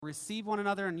receive one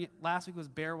another, and last week was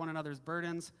bear one another's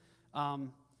burdens.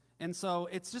 And so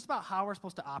it's just about how we're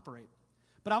supposed to operate.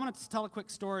 But I want to tell a quick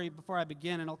story before I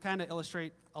begin, and it'll kind of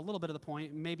illustrate a little bit of the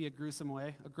point, maybe a gruesome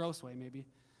way, a gross way maybe.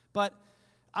 But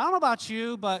I don't know about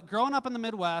you, but growing up in the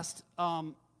Midwest,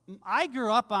 I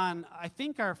grew up on, I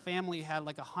think our family had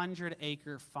like a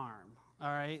 100-acre farm, all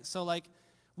right? So like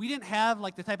we didn't have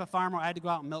like the type of farm where I had to go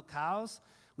out and milk cows.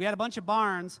 We had a bunch of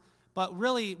barns, but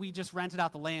really we just rented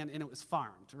out the land and it was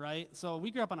farmed, right? So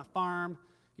we grew up on a farm.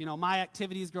 You know, my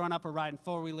activities growing up were riding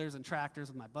four-wheelers and tractors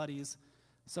with my buddies.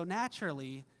 So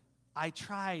naturally, I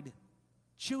tried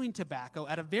chewing tobacco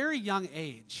at a very young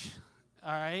age,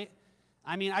 all right?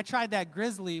 I mean, I tried that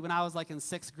grizzly when I was like in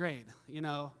 6th grade, you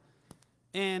know.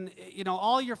 And, you know,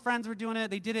 all your friends were doing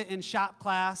it. They did it in shop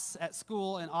class at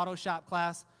school, in auto shop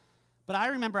class. But I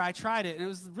remember I tried it, and it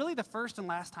was really the first and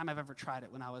last time I've ever tried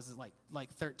it when I was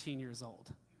like 13 years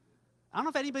old. I don't know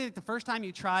if anybody, like the first time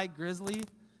you tried grizzly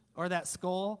or that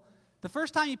skull, the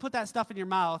first time you put that stuff in your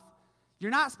mouth,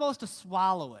 you're not supposed to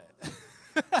swallow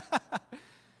it.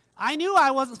 I knew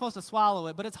I wasn't supposed to swallow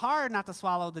it, but it's hard not to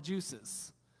swallow the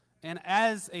juices. And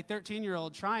as a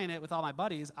 13-year-old trying it with all my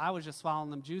buddies, I was just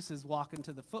swallowing them juices walking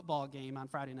to the football game on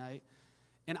Friday night.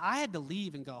 And I had to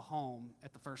leave and go home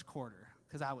at the first quarter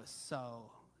because I was so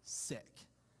sick.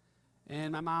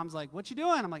 And my mom's like, "What you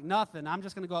doing?" I'm like, "Nothing. I'm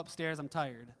just going to go upstairs. I'm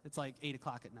tired." It's like 8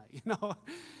 o'clock at night, you know?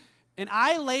 And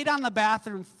I laid on the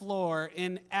bathroom floor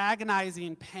in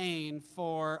agonizing pain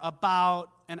for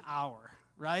about an hour,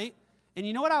 right? And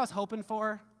you know what I was hoping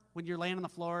for? When you're laying on the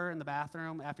floor in the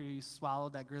bathroom after you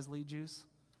swallowed that grizzly juice?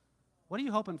 What are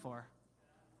you hoping for?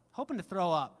 Hoping to throw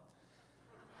up.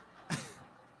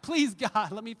 Please,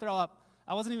 God, let me throw up.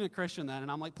 I wasn't even a Christian then,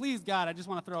 and I'm like, please, God, I just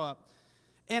want to throw up.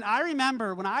 And I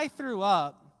remember when I threw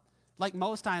up, like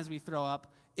most times we throw up,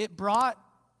 it brought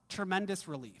tremendous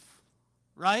relief,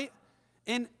 right?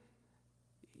 And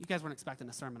you guys weren't expecting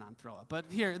a sermon on throw up, but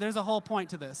here, there's a whole point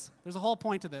to this. There's a whole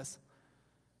point to this.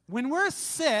 When we're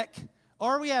sick,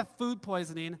 or we have food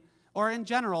poisoning, or in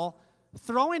general,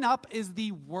 throwing up is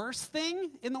the worst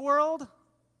thing in the world,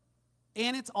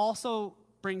 and it also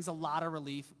brings a lot of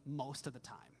relief most of the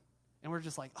time. And we're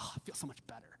just like, oh, I feel so much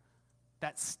better.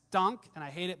 That stunk, and I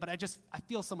hate it, but I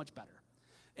feel so much better.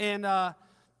 And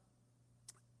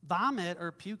vomit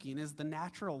or puking is the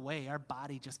natural way our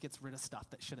body just gets rid of stuff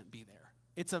that shouldn't be there.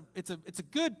 It's a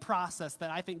good process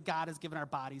that I think God has given our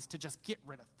bodies to just get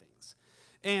rid of things.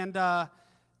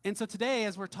 And so today,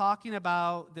 as we're talking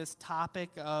about this topic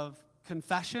of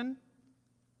confession,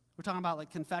 we're talking about like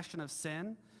confession of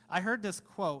sin. I heard this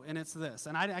quote, and it's this,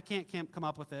 and I can't come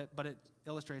up with it, but it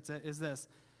illustrates it, is this: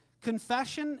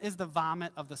 confession is the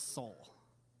vomit of the soul.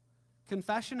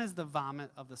 Confession is the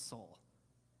vomit of the soul,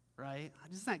 right?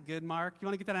 Isn't that good, Mark? You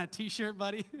want to get that on a t-shirt,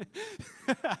 buddy?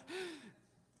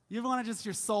 You ever want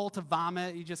your soul to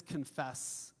vomit? You just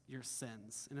confess your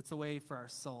sins, and it's a way for our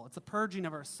soul. It's a purging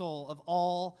of our soul of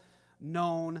all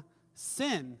known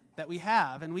sin that we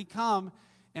have, and we come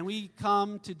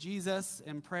to Jesus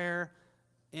in prayer,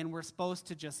 and we're supposed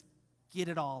to just get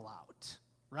it all out,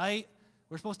 right?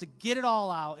 We're supposed to get it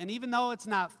all out, and even though it's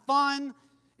not fun,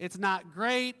 it's not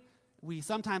great, we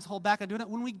sometimes hold back on doing it.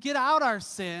 When we get out our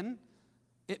sin,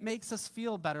 it makes us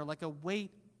feel better, like a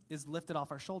weight is lifted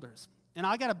off our shoulders. And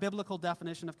I got a biblical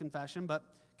definition of confession, but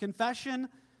confession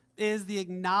is the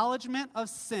acknowledgement of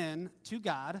sin to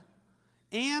God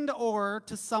and or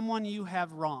to someone you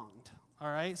have wronged, all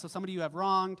right? So somebody you have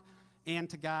wronged and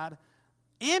to God.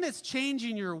 And it's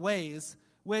changing your ways,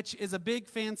 which is a big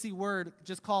fancy word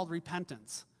just called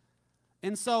repentance.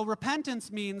 And so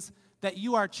repentance means that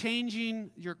you are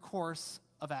changing your course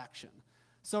of action.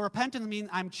 So repentance means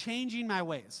I'm changing my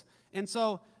ways. And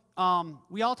so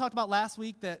we all talked about last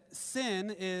week that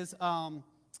sin is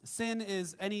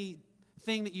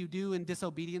anything that you do in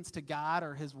disobedience to God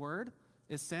or his word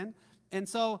is sin. And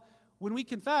so when we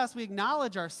confess, we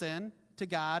acknowledge our sin to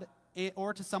God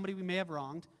or to somebody we may have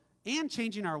wronged and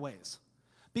changing our ways.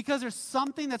 Because there's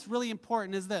something that's really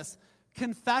important is this: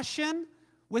 confession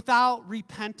without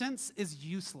repentance is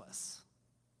useless.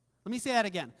 Let me say that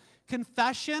again.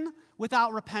 Confession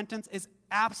without repentance is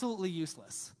absolutely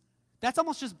useless. That's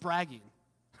almost just bragging,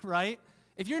 right?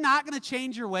 If you're not going to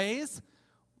change your ways,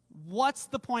 what's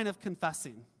the point of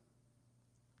confessing?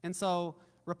 And so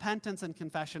repentance and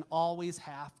confession always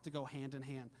have to go hand in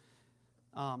hand.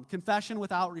 Confession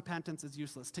without repentance is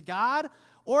useless to God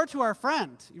or to our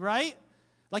friend, right?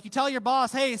 Like you tell your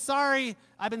boss, hey, sorry,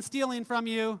 I've been stealing from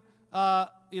you. I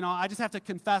just have to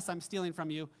confess I'm stealing from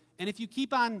you. And if you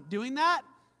keep on doing that,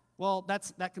 well,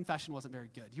 that confession wasn't very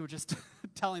good. You were just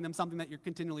telling them something that you're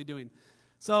continually doing.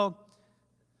 So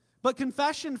But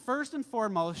confession, first and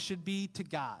foremost, should be to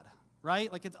God,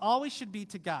 right? Like it always should be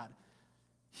to God.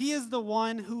 He is the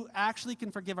one who actually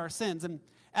can forgive our sins. And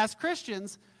as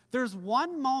Christians, there's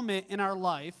one moment in our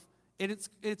life, and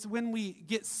it's when we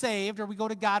get saved or we go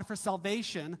to God for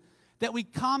salvation, that we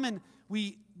come and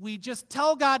we just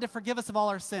tell God to forgive us of all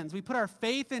our sins. We put our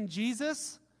faith in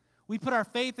Jesus. We put our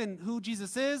faith in who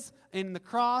Jesus is, in the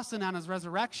cross and on his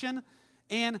resurrection.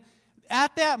 And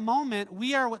at that moment,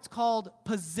 we are what's called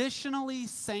positionally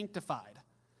sanctified.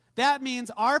 That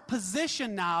means our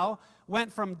position now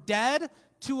went from dead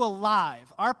to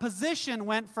alive. Our position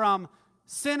went from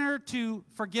sinner to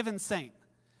forgiven saint.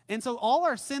 And so all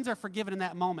our sins are forgiven in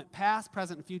that moment, past,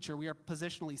 present, and future. We are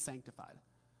positionally sanctified.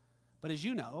 But as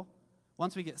you know,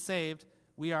 once we get saved,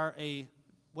 we are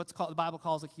what's called, the Bible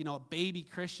calls it, a baby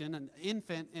Christian, an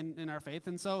infant in our faith.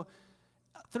 And so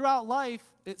throughout life,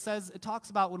 it talks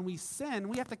about when we sin,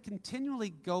 we have to continually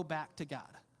go back to God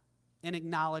and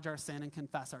acknowledge our sin and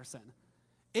confess our sin.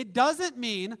 It doesn't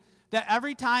mean that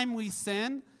every time we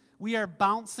sin, we are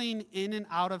bouncing in and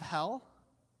out of hell.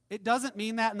 It doesn't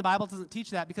mean that, and the Bible doesn't teach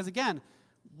that, because again,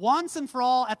 once and for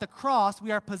all at the cross,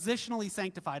 we are positionally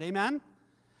sanctified. Amen?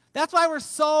 That's why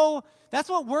that's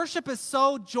what worship is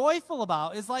so joyful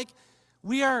about, is like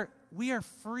we are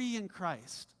free in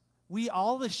Christ.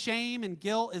 All the shame and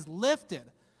guilt is lifted.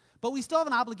 But we still have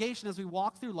an obligation as we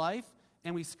walk through life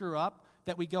and we screw up,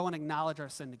 that we go and acknowledge our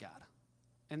sin to God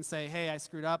and say, hey, I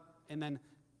screwed up, and then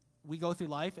we go through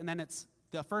life, and then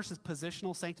the first is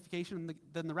positional sanctification, and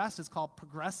then the rest is called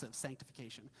progressive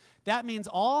sanctification. That means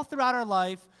all throughout our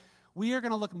life, we are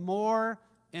going to look more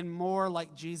and more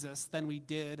like Jesus than we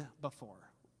did before.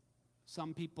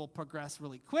 Some people progress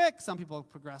really quick. Some people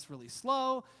progress really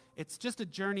slow. It's just a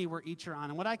journey we're each are on.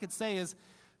 And what I could say is,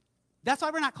 that's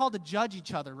why we're not called to judge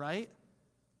each other, right?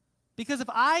 Because if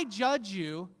I judge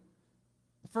you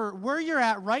for where you're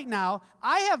at right now,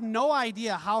 I have no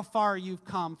idea how far you've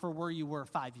come for where you were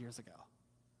 5 years ago.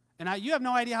 And you have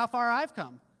no idea how far I've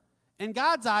come. In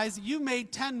God's eyes, you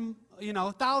made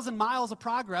 1,000 miles of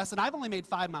progress, and I've only made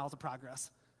 5 miles of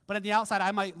progress. But on the outside,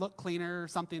 I might look cleaner or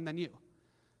something than you.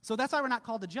 So that's why we're not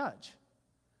called to judge,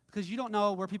 because you don't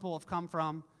know where people have come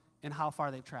from and how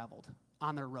far they've traveled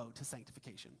on their road to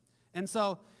sanctification. And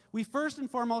so we first and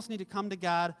foremost need to come to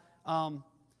God.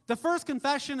 The first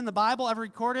confession in the Bible ever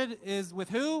recorded is with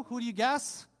who? Who do you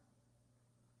guess?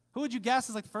 Who would you guess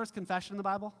is like the first confession in the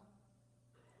Bible?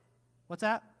 What's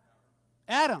that?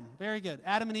 Adam. Very good.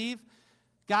 Adam and Eve.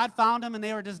 God found them, and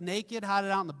they were just naked,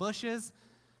 hiding out in the bushes.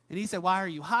 And he said, why are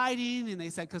you hiding? And they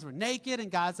said, because we're naked. And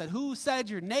God said, who said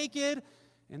you're naked?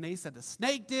 And they said, the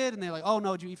snake did. And they're like, oh,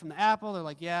 no, did you eat from the apple? They're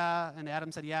like, yeah. And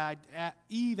Adam said, yeah,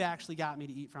 Eve actually got me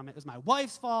to eat from it. It was my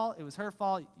wife's fault. It was her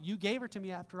fault. You gave her to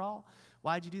me after all.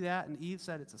 Why'd you do that? And Eve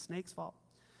said, it's a snake's fault.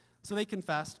 So they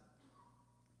confessed.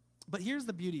 But here's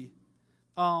the beauty.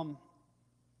 The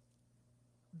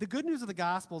good news of the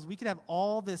gospel is we could have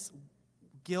all this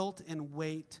guilt and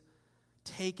weight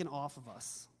taken off of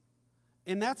us.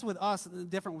 And that's with us,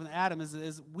 different with Adam,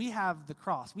 is we have the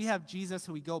cross. We have Jesus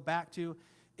who we go back to.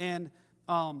 And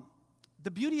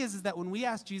the beauty is that when we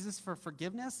ask Jesus for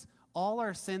forgiveness, all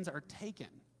our sins are taken.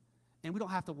 And we don't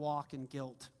have to walk in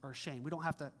guilt or shame. We don't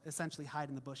have to essentially hide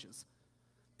in the bushes.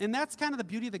 And that's kind of the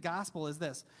beauty of the gospel is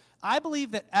this. I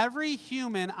believe that every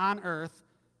human on earth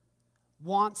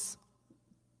wants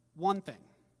one thing.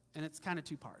 And it's kind of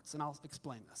two parts, and I'll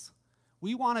explain this.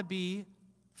 We want to be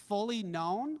fully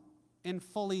known and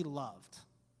fully loved.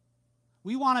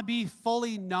 We want to be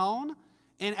fully known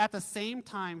and at the same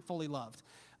time fully loved.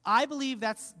 I believe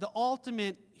that's the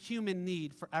ultimate human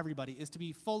need for everybody, is to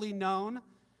be fully known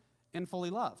and fully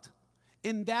loved.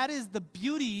 And that is the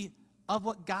beauty of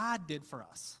what God did for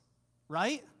us,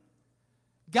 right?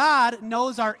 God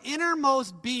knows our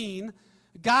innermost being.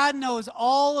 God knows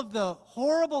all of the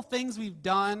horrible things we've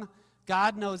done.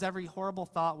 God knows every horrible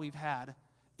thought we've had,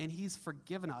 and he's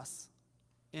forgiven us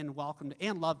and welcomed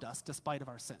and loved us despite of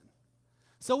our sin.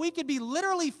 So we could be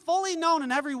literally fully known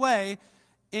in every way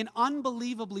and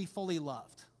unbelievably fully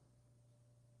loved.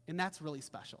 And that's really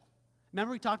special.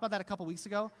 Remember we talked about that a couple weeks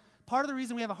ago? Part of the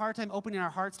reason we have a hard time opening our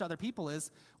hearts to other people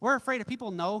is we're afraid if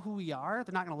people know who we are,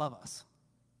 they're not going to love us.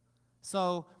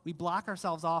 So we block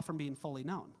ourselves off from being fully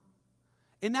known.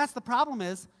 And that's the problem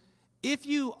is, if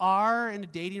you are in a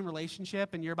dating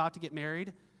relationship and you're about to get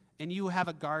married and you have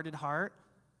a guarded heart,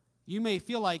 you may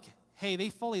feel like, hey, they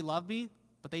fully love me,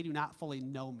 but they do not fully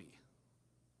know me,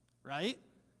 right?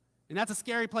 And that's a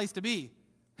scary place to be.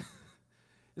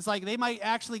 It's like they might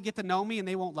actually get to know me and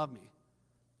they won't love me.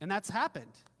 And that's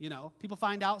happened, People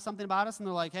find out something about us and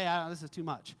they're like, hey, this is too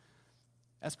much.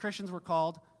 As Christians, we're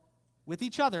called with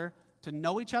each other to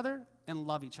know each other and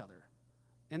love each other.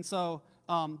 And so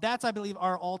that's, I believe,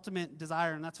 our ultimate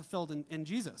desire, and that's fulfilled in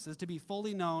Jesus, is to be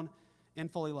fully known and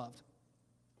fully loved.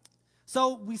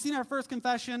 So we see in our first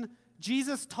confession,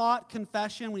 Jesus taught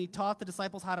confession when he taught the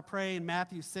disciples how to pray in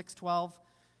Matthew 6:12,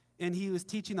 and he was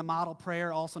teaching the model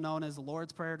prayer, also known as the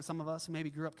Lord's Prayer to some of us who maybe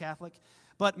grew up Catholic.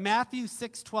 But Matthew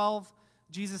 6:12,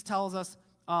 Jesus tells us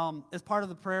as part of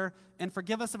the prayer, and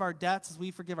forgive us of our debts as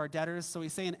we forgive our debtors. So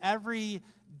he's saying every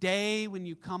day when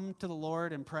you come to the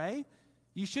Lord and pray,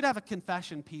 you should have a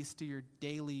confession piece to your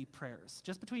daily prayers,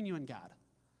 just between you and God.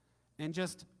 And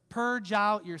just purge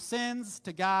out your sins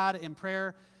to God in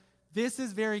prayer. This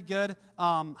is very good,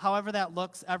 however that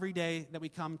looks every day that we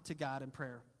come to God in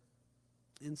prayer.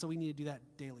 And so we need to do that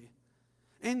daily.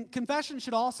 And confession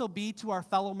should also be to our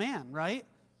fellow man, right?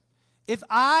 If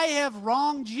I have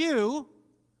wronged you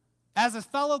as a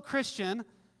fellow Christian,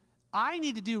 I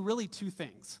need to do really two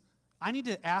things. I need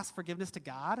to ask forgiveness to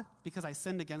God because I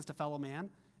sinned against a fellow man,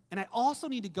 and I also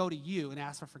need to go to you and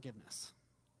ask for forgiveness,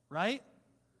 right?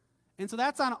 And so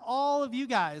that's on all of you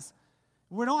guys.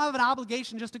 We don't have an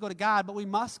obligation just to go to God, but we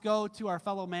must go to our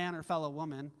fellow man or fellow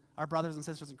woman, our brothers and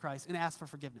sisters in Christ, and ask for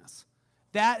forgiveness.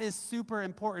 That is super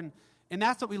important, and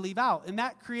that's what we leave out, and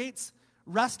that creates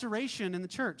restoration in the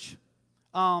church.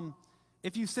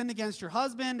 If you sinned against your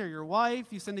husband or your wife,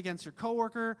 you sinned against your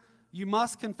coworker, you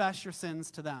must confess your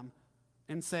sins to them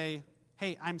and say,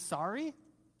 hey, I'm sorry,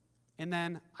 and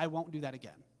then I won't do that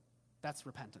again. That's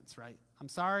repentance, right? I'm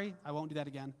sorry, I won't do that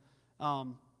again.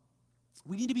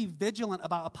 We need to be vigilant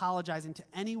about apologizing to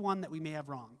anyone that we may have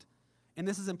wronged, and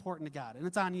this is important to God, and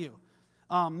it's on you.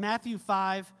 Matthew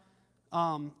 5,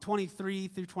 23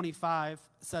 through 25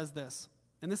 says this,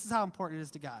 and this is how important it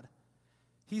is to God.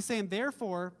 He's saying,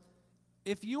 therefore,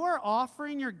 if you are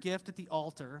offering your gift at the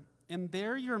altar, and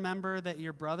there you remember that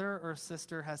your brother or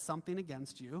sister has something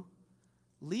against you,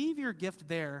 leave your gift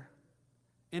there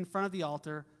in front of the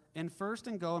altar, and first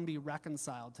go and be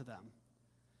reconciled to them.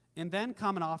 And then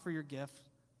come and offer your gift.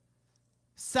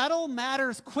 Settle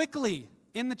matters quickly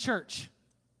in the church.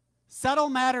 Settle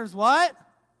matters what?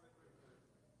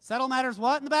 Settle matters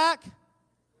what in the back?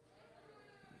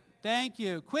 Thank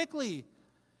you. Quickly.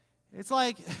 It's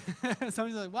like,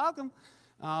 somebody's like, welcome.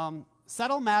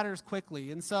 Settle matters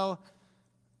quickly. And so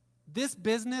this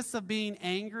business of being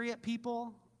angry at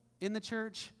people in the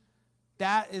church,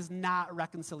 that is not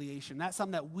reconciliation. That's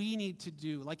something that we need to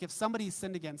do. Like if somebody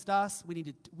sinned against us, we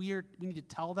need to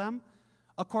tell them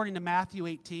according to Matthew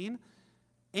 18.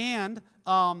 And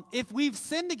if we've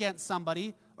sinned against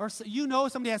somebody, or you know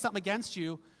somebody has something against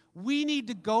you, we need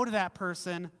to go to that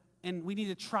person and we need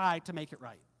to try to make it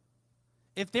right.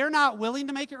 If they're not willing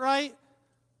to make it right,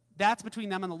 that's between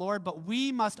them and the Lord, but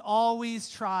we must always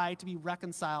try to be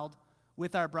reconciled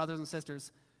with our brothers and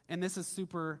sisters, and this is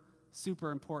super,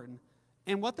 super important.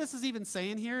 And what this is even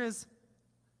saying here is,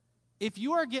 if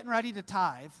you are getting ready to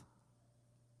tithe,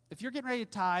 if you're getting ready to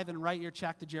tithe and write your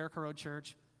check to Jericho Road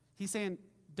Church, he's saying,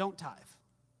 don't tithe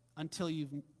until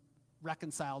you've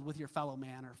reconciled with your fellow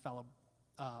man or fellow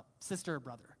sister or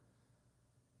brother.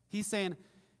 He's saying,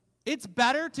 it's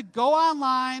better to go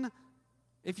online.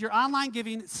 If you're online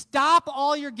giving, stop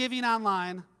all your giving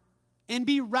online and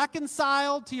be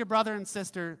reconciled to your brother and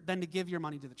sister than to give your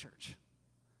money to the church.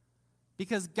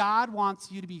 Because God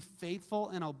wants you to be faithful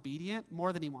and obedient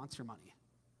more than he wants your money.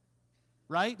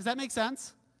 Right? Does that make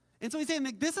sense? And so he's saying,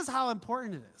 like, this is how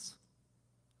important it is.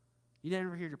 You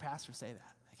never hear your pastor say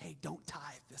that. Like, hey, don't tithe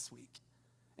this week.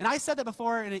 And I said that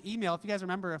before in an email. If you guys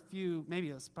remember maybe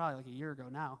it was probably like a year ago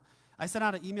now. I sent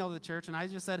out an email to the church, and I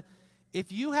just said,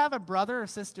 if you have a brother or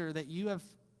sister that you have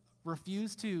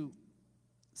refused to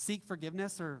seek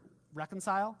forgiveness or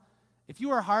reconcile, if you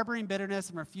are harboring bitterness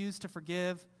and refuse to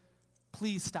forgive,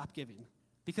 please stop giving.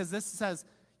 Because this says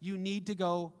you need to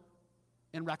go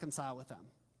and reconcile with them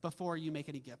before you make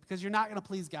any gift. Because you're not going to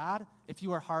please God if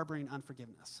you are harboring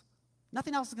unforgiveness.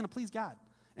 Nothing else is going to please God.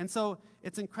 And so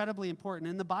it's incredibly important.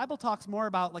 And the Bible talks more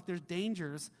about, like, there's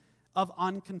dangers of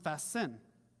unconfessed sin.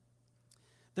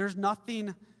 There's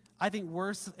nothing, I think,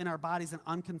 worse in our bodies than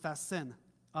unconfessed sin.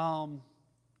 So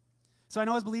I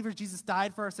know as believers, Jesus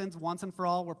died for our sins once and for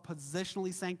all. We're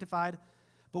positionally sanctified.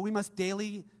 But we must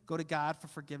daily go to God for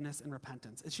forgiveness and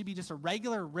repentance. It should be just a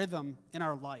regular rhythm in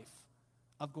our life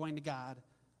of going to God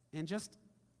and just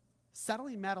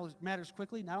settling matters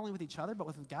quickly, not only with each other, but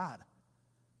with God.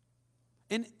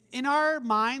 And in our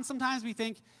minds, sometimes we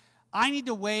think, I need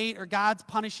to wait, or God's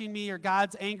punishing me, or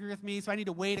God's angry with me, so I need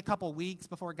to wait a couple weeks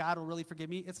before God will really forgive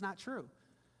me. It's not true.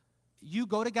 You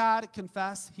go to God,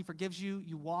 confess, he forgives you,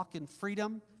 you walk in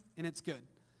freedom, and it's good.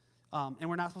 And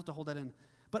we're not supposed to hold that in.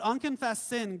 But unconfessed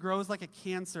sin grows like a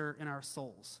cancer in our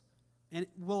souls, and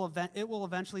it will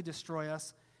eventually destroy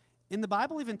us. And the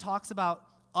Bible even talks about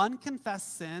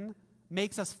unconfessed sin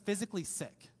makes us physically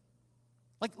sick.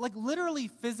 Like literally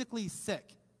physically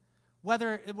sick.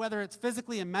 Whether it's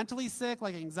physically and mentally sick,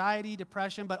 like anxiety,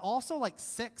 depression, but also like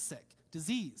sick,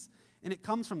 disease. And it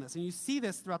comes from this. And you see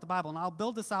this throughout the Bible. And I'll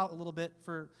build this out a little bit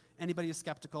for anybody who's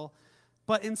skeptical.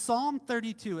 But in Psalm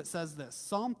 32, it says this.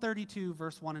 Psalm 32,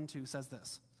 verse 1 and 2 says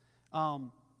this. We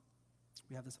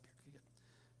have this up here.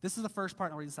 This is the first part,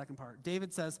 and I'll read the second part.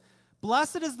 David says,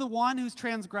 "Blessed is the one whose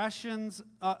transgressions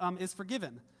is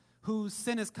forgiven, whose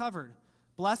sin is covered.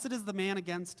 Blessed is the man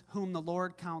against whom the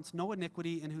Lord counts no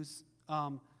iniquity, in whose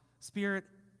spirit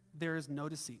there is no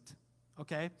deceit."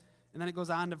 Okay? And then it goes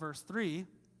on to verse 3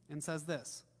 and says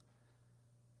this.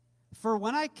 "For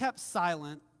when I kept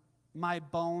silent, my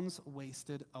bones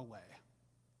wasted away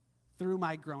through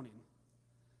my groaning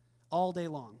all day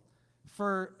long.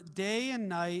 For day and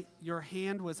night your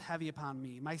hand was heavy upon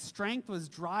me. My strength was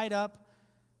dried up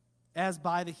as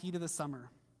by the heat of the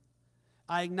summer.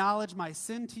 I acknowledged my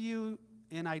sin to you,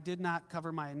 and I did not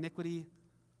cover my iniquity.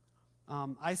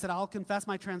 I said, I'll confess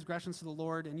my transgressions to the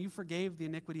Lord, and you forgave the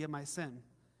iniquity of my sin.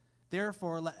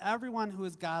 Therefore, let everyone who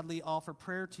is godly offer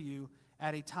prayer to you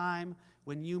at a time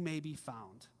when you may be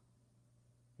found."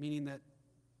 Meaning that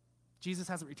Jesus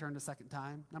hasn't returned a second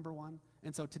time, number one.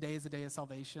 And so today is the day of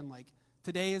salvation. Like,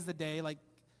 today is the day,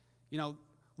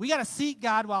 we got to seek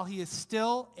God while he is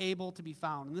still able to be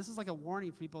found. And this is like a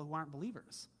warning for people who aren't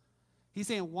believers. He's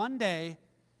saying one day,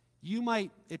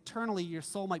 eternally, your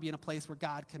soul might be in a place where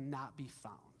God cannot be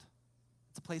found.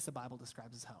 It's a place the Bible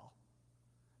describes as hell.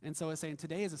 And so it's saying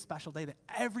today is a special day that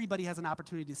everybody has an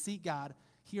opportunity to seek God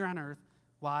here on earth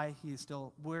when he's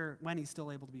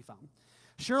still able to be found.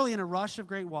 "Surely in a rush of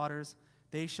great waters,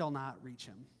 they shall not reach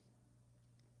him."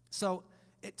 So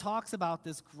it talks about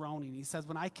this groaning. He says,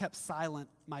 when I kept silent,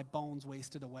 my bones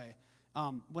wasted away.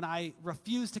 When I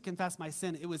refused to confess my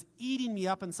sin, it was eating me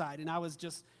up inside, and I was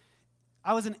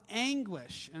in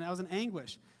anguish,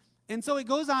 And so it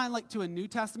goes on to a New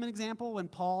Testament example when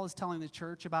Paul is telling the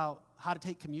church about how to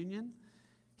take communion.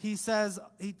 He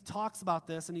talks about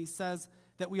this, and he says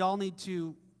that we all need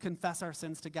to confess our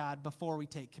sins to God before we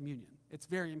take communion. It's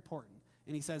very important.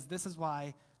 And he says, this is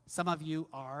why some of you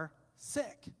are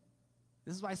sick.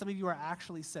 This is why some of you are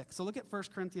actually sick. So look at 1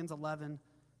 Corinthians 11,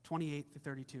 28 through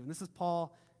 32. And this is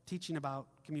Paul teaching about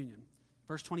communion.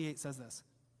 Verse 28 says this.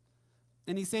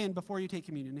 And he's saying, before you take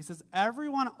communion, he says,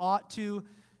 everyone ought to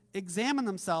examine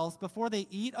themselves before they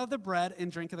eat of the bread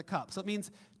and drink of the cup. So it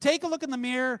means take a look in the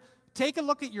mirror, take a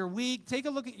look at your week, take a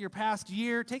look at your past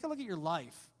year, take a look at your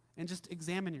life, and just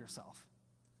examine yourself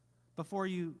before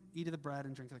you eat of the bread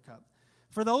and drink of the cup.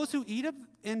 For those who eat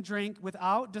and drink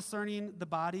without discerning the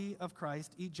body of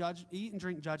Christ eat and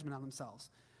drink judgment on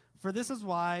themselves. For this is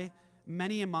why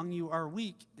many among you are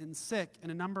weak and sick,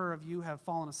 and a number of you have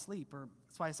fallen asleep, or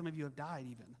that's why some of you have died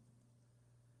even.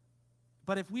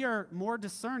 But if we are more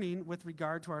discerning with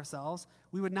regard to ourselves,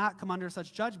 we would not come under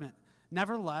such judgment.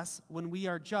 Nevertheless, when we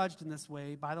are judged in this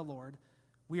way by the Lord,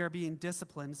 we are being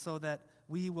disciplined so that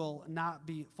we will not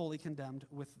be fully condemned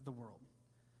with the world.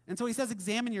 And so he says,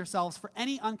 examine yourselves for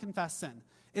any unconfessed sin.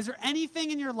 Is there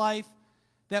anything in your life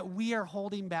that we are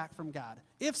holding back from God?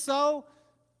 If so,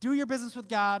 do your business with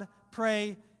God,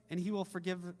 pray, and he'll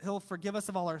forgive us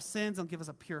of all our sins and give us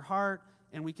a pure heart,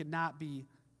 and we could not be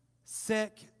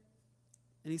sick.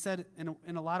 And he said,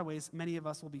 in a lot of ways, many of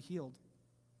us will be healed.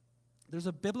 There's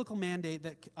a biblical mandate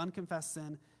that unconfessed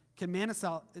sin can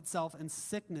manifest itself in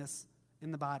sickness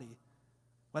in the body.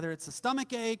 Whether it's a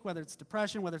stomach ache, whether it's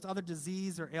depression, whether it's other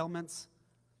disease or ailments.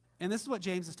 And this is what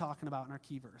James is talking about in our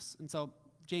key verse. And so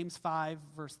James 5,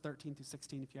 verse 13 through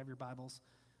 16, if you have your Bibles,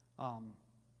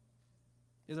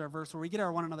 is our verse where we get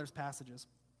our one another's passages.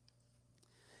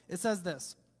 It says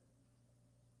this.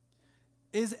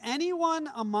 Is anyone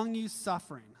among you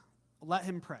suffering? Let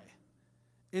him pray.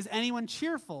 Is anyone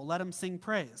cheerful? Let him sing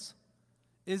praise.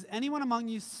 Is anyone among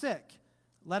you sick?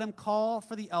 Let him call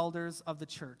for the elders of the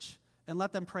church, and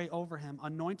let them pray over him,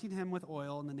 anointing him with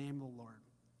oil in the name of the Lord.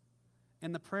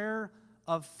 And the prayer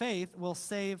of faith will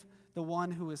save the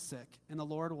one who is sick, and the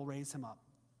Lord will raise him up.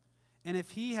 And if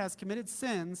he has committed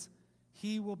sins,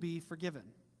 he will be forgiven.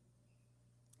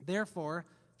 Therefore,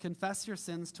 confess your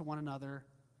sins to one another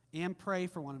and pray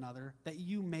for one another, that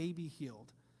you may be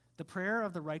healed. The prayer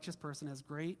of the righteous person has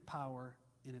great power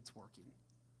in its working.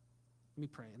 Let me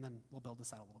pray, and then we'll build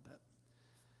this out a little bit.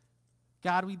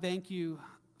 God, we thank you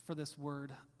for this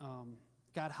word.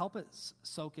 God, help it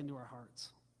soak into our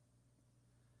hearts.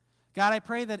 God, I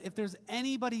pray that if there's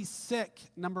anybody sick,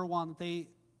 number one, they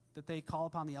they call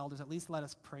upon the elders, at least let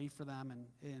us pray for them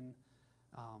and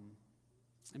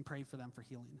pray for them for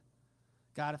healing.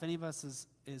 God, if any of us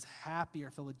is happy or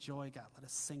filled with joy, God, let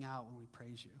us sing out when we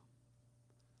praise you.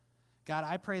 God,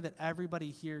 I pray that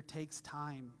everybody here takes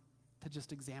time to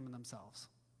just examine themselves.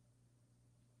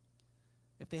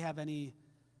 If they have any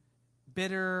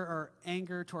bitter or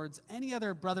anger towards any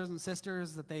other brothers and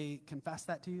sisters, that they confess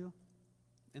that to you,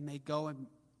 and they go and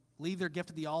leave their gift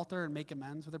at the altar and make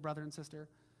amends with their brother and sister.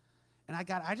 And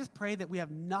God, I just pray that we have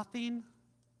nothing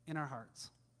in our hearts,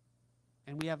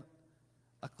 and we have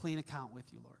a clean account with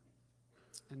you, Lord.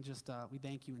 And just we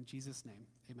thank you in Jesus' name.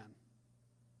 Amen.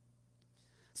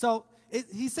 So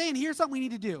he's saying here's something we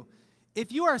need to do.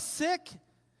 If you are sick,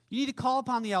 you need to call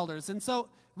upon the elders. And so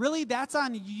really that's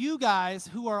on you guys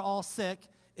who are all sick,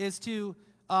 is to,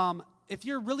 if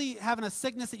you're really having a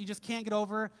sickness that you just can't get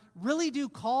over, really do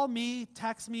call me,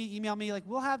 text me, email me. Like,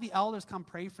 we'll have the elders come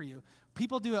pray for you.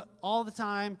 People do it all the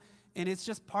time, and it's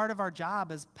just part of our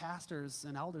job as pastors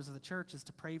and elders of the church is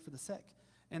to pray for the sick.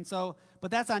 And so,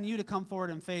 but that's on you to come forward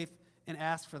in faith and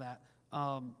ask for that.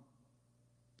 And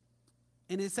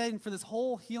it's saying for this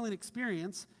whole healing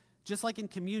experience, just like in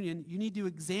communion, you need to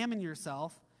examine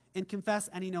yourself and confess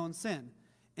any known sin.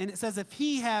 And it says if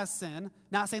he has sin,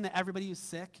 not saying that everybody who's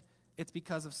sick, it's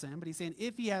because of sin, but he's saying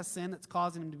if he has sin that's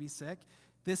causing him to be sick,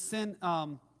 this sin,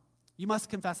 you must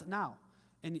confess it now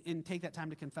and take that time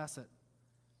to confess it.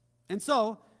 And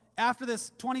so, after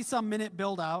this 20-some minute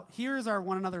build-out, here's our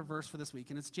one another verse for this week,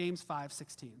 and it's James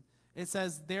 5:16. It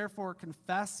says, therefore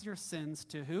confess your sins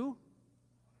to who?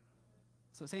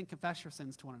 So it's saying confess your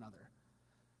sins to one another.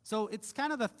 So it's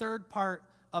kind of the third part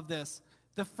of this.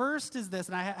 The first is this,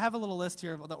 and I have a little list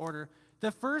here of the order.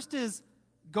 The first is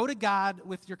go to God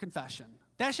with your confession.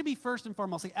 That should be first and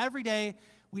foremost. Like every day,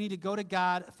 we need to go to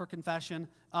God for confession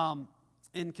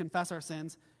and confess our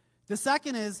sins. The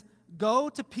second is go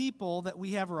to people that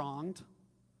we have wronged,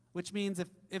 which means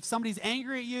if somebody's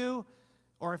angry at you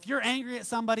or if you're angry at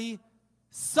somebody,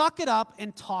 suck it up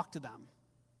and talk to them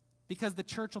because the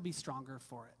church will be stronger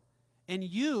for it. And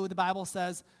you, the Bible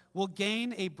says, will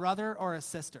gain a brother or a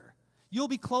sister. You'll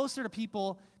be closer to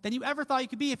people than you ever thought you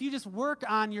could be if you just work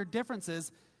on your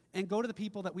differences and go to the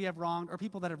people that we have wronged or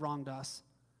people that have wronged us.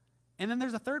 And then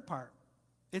there's a third part.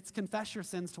 It's confess your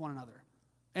sins to one another.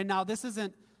 And now this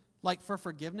isn't like for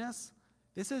forgiveness.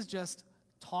 This is just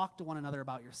talk to one another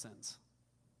about your sins.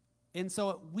 And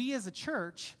so we as a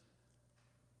church,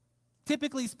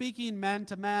 typically speaking, men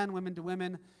to men, women to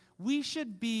women, we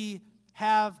should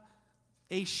have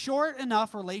a short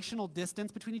enough relational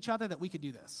distance between each other that we could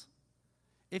do this.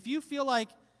 If you feel like,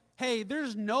 hey,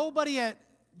 there's nobody at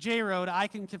J-Road I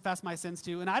can confess my sins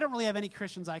to, and I don't really have any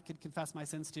Christians I could confess my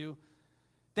sins to,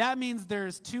 that means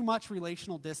there's too much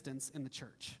relational distance in the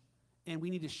church, and we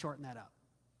need to shorten that up.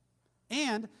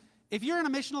 And if you're in a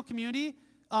missional community,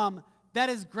 that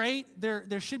is great.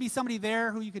 There should be somebody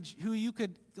there who you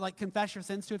could like confess your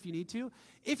sins to if you need to.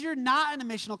 If you're not in a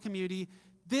missional community,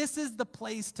 this is the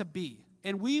place to be,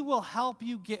 and we will help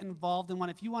you get involved in one.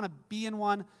 If you want to be in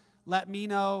one, let me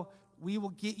know. We will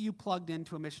get you plugged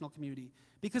into a missional community.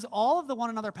 Because all of the one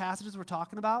another passages we're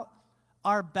talking about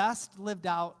are best lived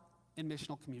out in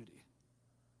missional community.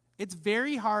 It's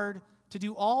very hard to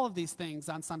do all of these things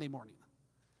on Sunday morning.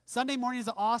 Sunday morning is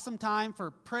an awesome time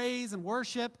for praise and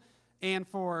worship and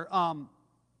for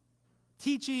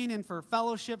teaching and for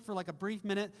fellowship for like a brief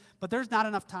minute, but there's not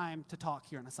enough time to talk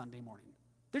here on a Sunday morning.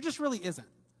 There just really isn't.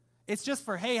 It's just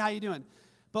for, hey, how you doing?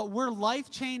 But where life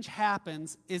change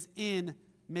happens is in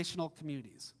missional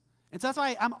communities. And so that's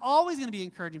why I'm always going to be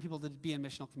encouraging people to be in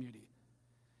missional community.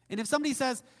 And if somebody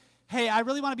says, hey, I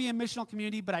really want to be in missional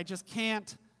community, but I just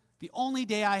can't, the only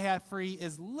day I have free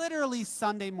is literally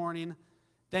Sunday morning,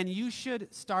 then you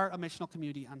should start a missional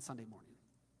community on Sunday morning.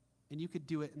 And you could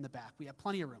do it in the back. We have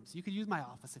plenty of rooms. You could use my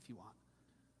office if you want.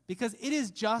 Because it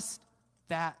is just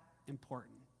that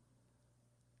important.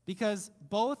 Because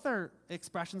both are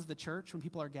expressions of the church when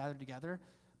people are gathered together,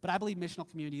 but I believe missional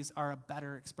communities are a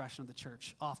better expression of the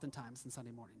church oftentimes than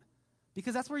Sunday morning.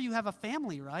 Because that's where you have a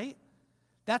family, right?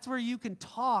 That's where you can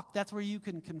talk. That's where you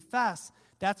can confess.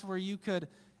 That's where you could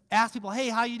ask people, hey,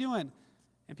 how you doing?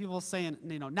 And people saying,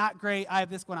 not great, I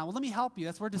have this going on. Well, let me help you.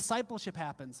 That's where discipleship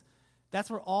happens. That's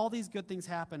where all these good things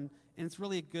happen, and it's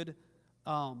really a good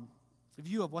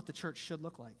view of what the church should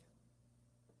look like.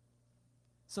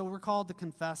 So we're called to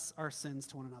confess our sins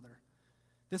to one another.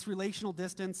 This relational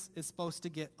distance is supposed to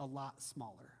get a lot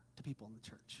smaller to people in the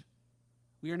church.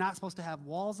 We are not supposed to have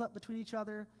walls up between each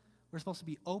other. We're supposed to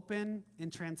be open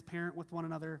and transparent with one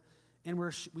another, and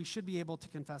we should be able to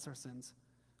confess our sins.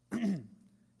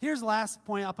 Here's the last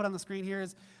point I'll put on the screen here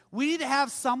is We need to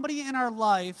have somebody in our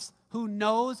lives who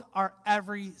knows our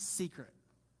every secret.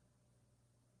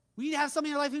 We need to have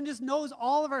somebody in our life who just knows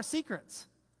all of our secrets.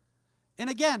 And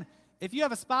again, if you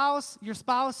have a spouse, your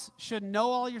spouse should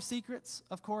know all your secrets,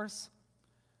 of course.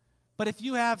 But if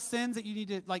you have sins that you need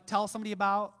to tell somebody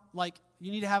about,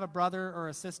 you need to have a brother or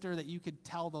a sister that you could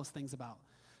tell those things about.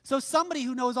 So somebody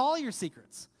who knows all your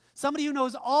secrets, somebody who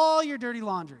knows all your dirty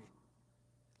laundry.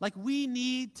 We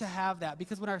need to have that,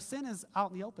 because when our sin is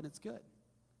out in the open, it's good.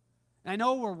 And I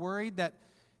know we're worried that,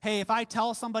 hey, if I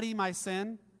tell somebody my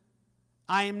sin,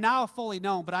 I am now fully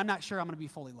known, but I'm not sure I'm going to be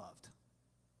fully loved.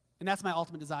 And that's my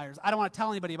ultimate desire. I don't want to tell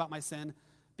anybody about my sin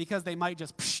because they might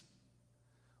just,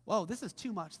 whoa, this is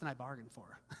too much than I bargained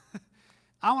for.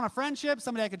 I want a friendship,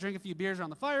 somebody I could drink a few beers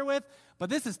around the fire with, but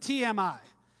this is TMI.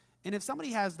 And if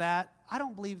somebody has that, I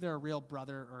don't believe they're a real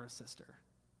brother or a sister.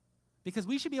 Because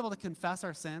we should be able to confess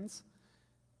our sins.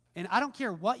 And I don't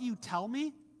care what you tell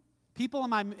me. People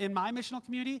in my missional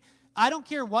community, I don't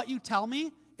care what you tell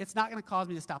me, it's not going to cause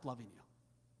me to stop loving you.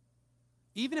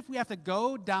 Even if we have to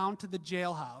go down to the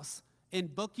jailhouse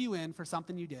and book you in for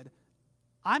something you did,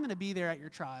 I'm going to be there at your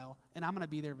trial, and I'm going to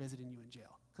be there visiting you in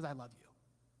jail because I love you.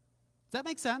 Does that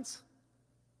make sense?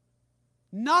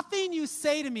 Nothing you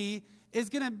say to me is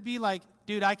going to be like,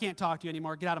 dude, I can't talk to you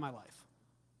anymore. Get out of my life.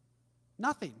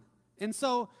 Nothing. And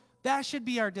so that should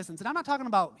be our distance. And I'm not talking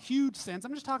about huge sins.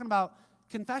 I'm just talking about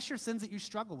confess your sins that you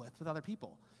struggle with other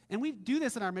people. And we do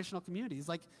this in our missional communities.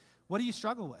 What do you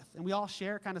struggle with? And we all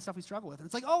share kind of stuff we struggle with. And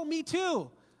it's like, oh, me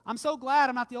too. I'm so glad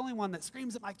I'm not the only one that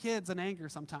screams at my kids in anger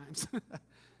sometimes.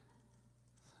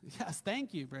 Yes,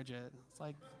 thank you, Bridget.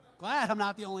 It's glad I'm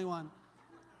not the only one.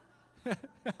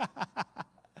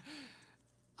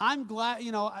 I'm glad,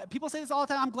 people say this all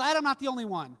the time, I'm glad I'm not the only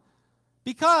one.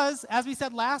 Because, as we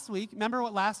said last week, remember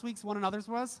what last week's one another's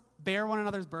was? Bear one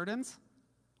another's burdens.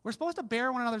 We're supposed to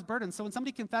bear one another's burdens. So when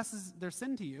somebody confesses their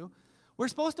sin to you, we're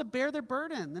supposed to bear their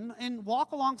burden and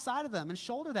walk alongside of them and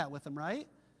shoulder that with them, right?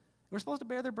 We're supposed to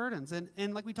bear their burdens.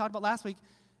 And like we talked about last week,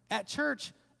 at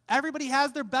church, everybody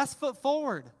has their best foot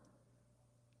forward.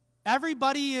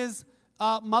 Everybody is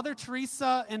Mother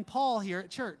Teresa and Paul here at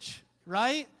church,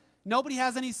 right? Nobody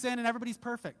has any sin and everybody's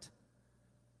perfect.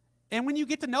 And when you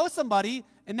get to know somebody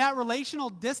and that relational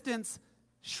distance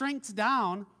shrinks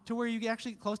down to where you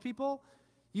actually get close to people,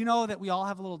 you know that we all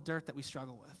have a little dirt that we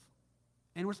struggle with.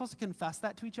 And we're supposed to confess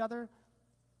that to each other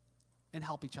and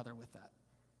help each other with that.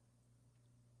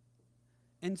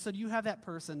 And so you have that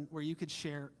person where you could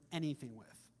share anything with.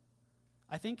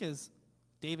 I think as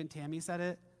Dave and Tammy said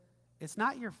it, it's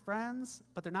not your friends,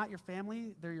 but they're not your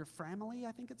family. They're your family,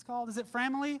 I think it's called. Is it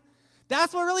family?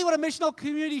 That's what a missional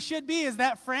community should be, is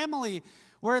that family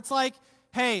where it's like,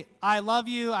 hey, I love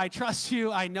you, I trust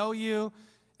you, I know you,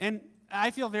 and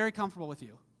I feel very comfortable with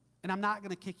you. And I'm not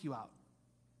going to kick you out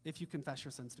if you confess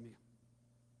your sins to me.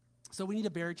 So we need to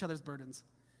bear each other's burdens.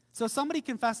 So if somebody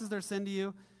confesses their sin to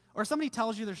you, or somebody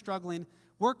tells you they're struggling,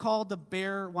 we're called to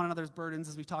bear one another's burdens,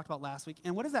 as we talked about last week.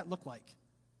 And what does that look like?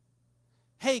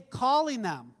 Hey, calling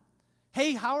them.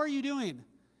 Hey, how are you doing?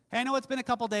 Hey, I know it's been a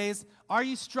couple days. Are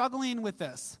you struggling with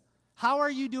this? How are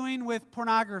you doing with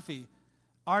pornography?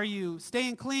 Are you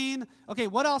staying clean? Okay,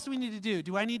 what else do we need to do?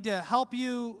 Do I need to help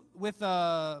you with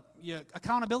your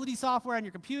accountability software on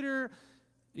your computer?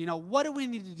 What do we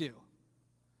need to do?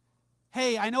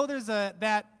 Hey, I know there's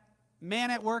that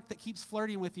man at work that keeps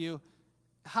flirting with you.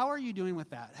 How are you doing with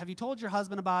that? Have you told your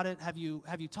husband about it? Have you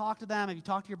talked to them? Have you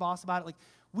talked to your boss about it?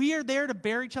 We are there to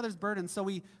bear each other's burdens. So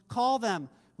we call them,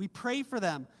 we pray for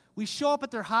them, we show up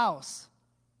at their house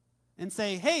and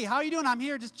say, hey, how are you doing? I'm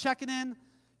here just checking in.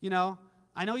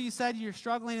 I know you said you're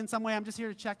struggling in some way. I'm just here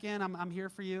to check in. I'm here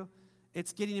for you.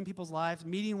 It's getting in people's lives,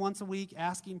 meeting once a week,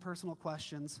 asking personal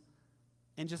questions,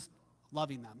 and just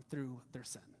loving them through their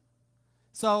sin.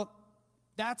 So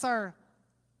that's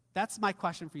my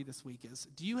question for you this week is,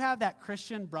 do you have that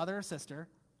Christian brother or sister,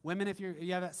 women if you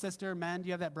have that sister, men, do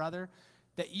you have that brother,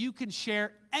 that you can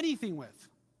share anything with?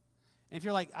 And if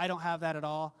you're like, I don't have that at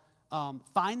all,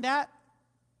 find that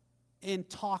and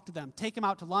talk to them. Take them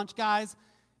out to lunch, guys.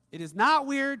 It is not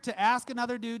weird to ask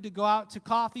another dude to go out to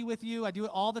coffee with you. I do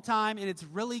it all the time, and it's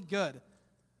really good.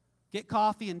 Get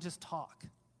coffee and just talk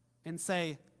and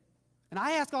say, and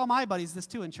I ask all my buddies this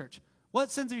too in church,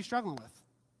 what sins are you struggling with?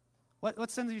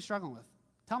 What sins are you struggling with?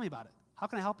 Tell me about it. How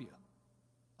can I help you?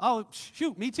 Oh,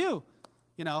 shoot, me too.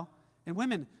 And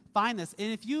women, find this.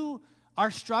 And if you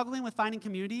are struggling with finding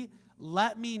community,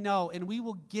 let me know, and we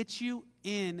will get you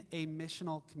in a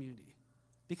missional community.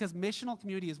 Because missional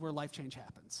community is where life change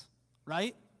happens,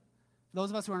 right?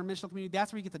 Those of us who are in a missional community,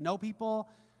 that's where you get to know people.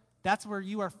 That's where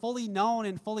you are fully known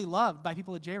and fully loved by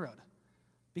people at J-Road.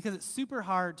 because it's super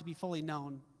hard to be fully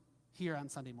known here on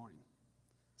Sunday morning.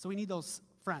 So we need those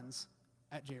friends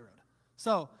at J-Road.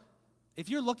 So if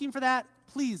you're looking for that,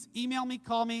 please email me,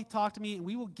 call me, talk to me, and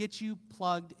we will get you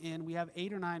plugged in. We have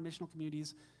 8 or 9 missional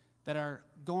communities that are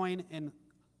going, and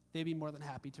they'd be more than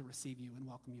happy to receive you and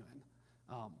welcome you in.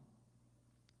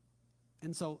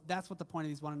 And so that's what the point of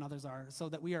these one another's are, so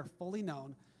that we are fully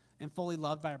known and fully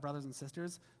loved by our brothers and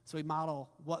sisters, so we model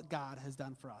what God has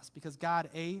done for us. Because God,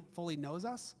 A, fully knows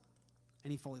us, and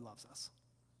he fully loves us.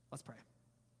 Let's pray.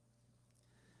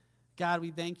 God, we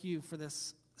thank you for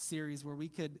this series where we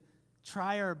could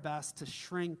try our best to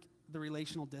shrink the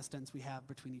relational distance we have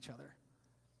between each other.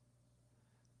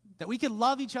 That we could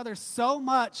love each other so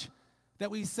much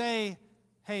that we say,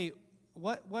 hey,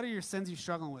 what are your sins you're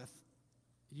struggling with?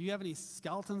 Do you have any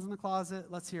skeletons in the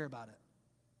closet? Let's hear about it.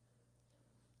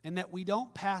 And that we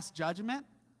don't pass judgment,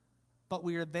 but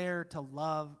we are there to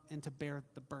love and to bear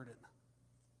the burden.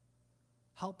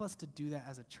 Help us to do that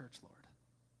as a church, Lord.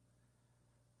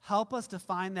 Help us to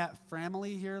find that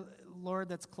family here, Lord,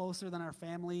 that's closer than our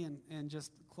family and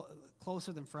just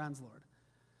closer than friends, Lord.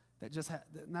 And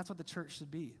that's what the church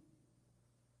should be.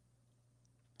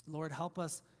 Lord, help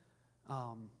us,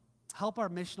 help our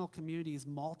missional communities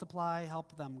multiply,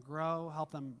 help them grow,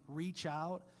 help them reach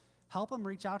out. Help them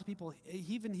reach out to people,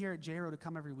 even here at J-Road, to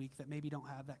come every week that maybe don't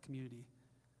have that community.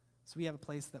 So we have a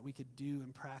place that we could do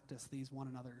and practice these one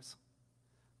another's.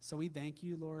 So we thank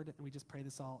you, Lord, and we just pray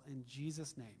this all in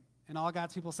Jesus' name. And all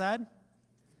God's people said?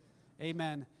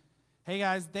 Amen. Hey,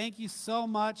 guys, thank you so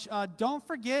much. Don't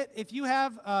forget, if you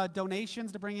have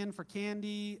donations to bring in for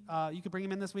candy, you can bring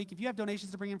them in this week. If you have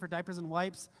donations to bring in for diapers and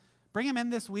wipes, bring them in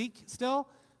this week still,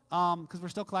 because we're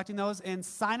still collecting those. And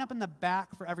sign up in the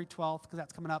back for every 12th, because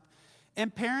that's coming up.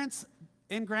 And parents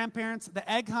and grandparents, the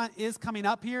egg hunt is coming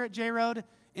up here at J-Road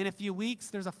in a few weeks.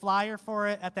 There's a flyer for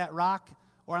it at that rock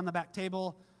or on the back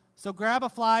table. So grab a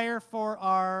flyer for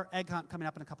our egg hunt coming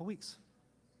up in a couple weeks.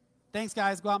 Thanks,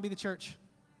 guys. Go out and be the church.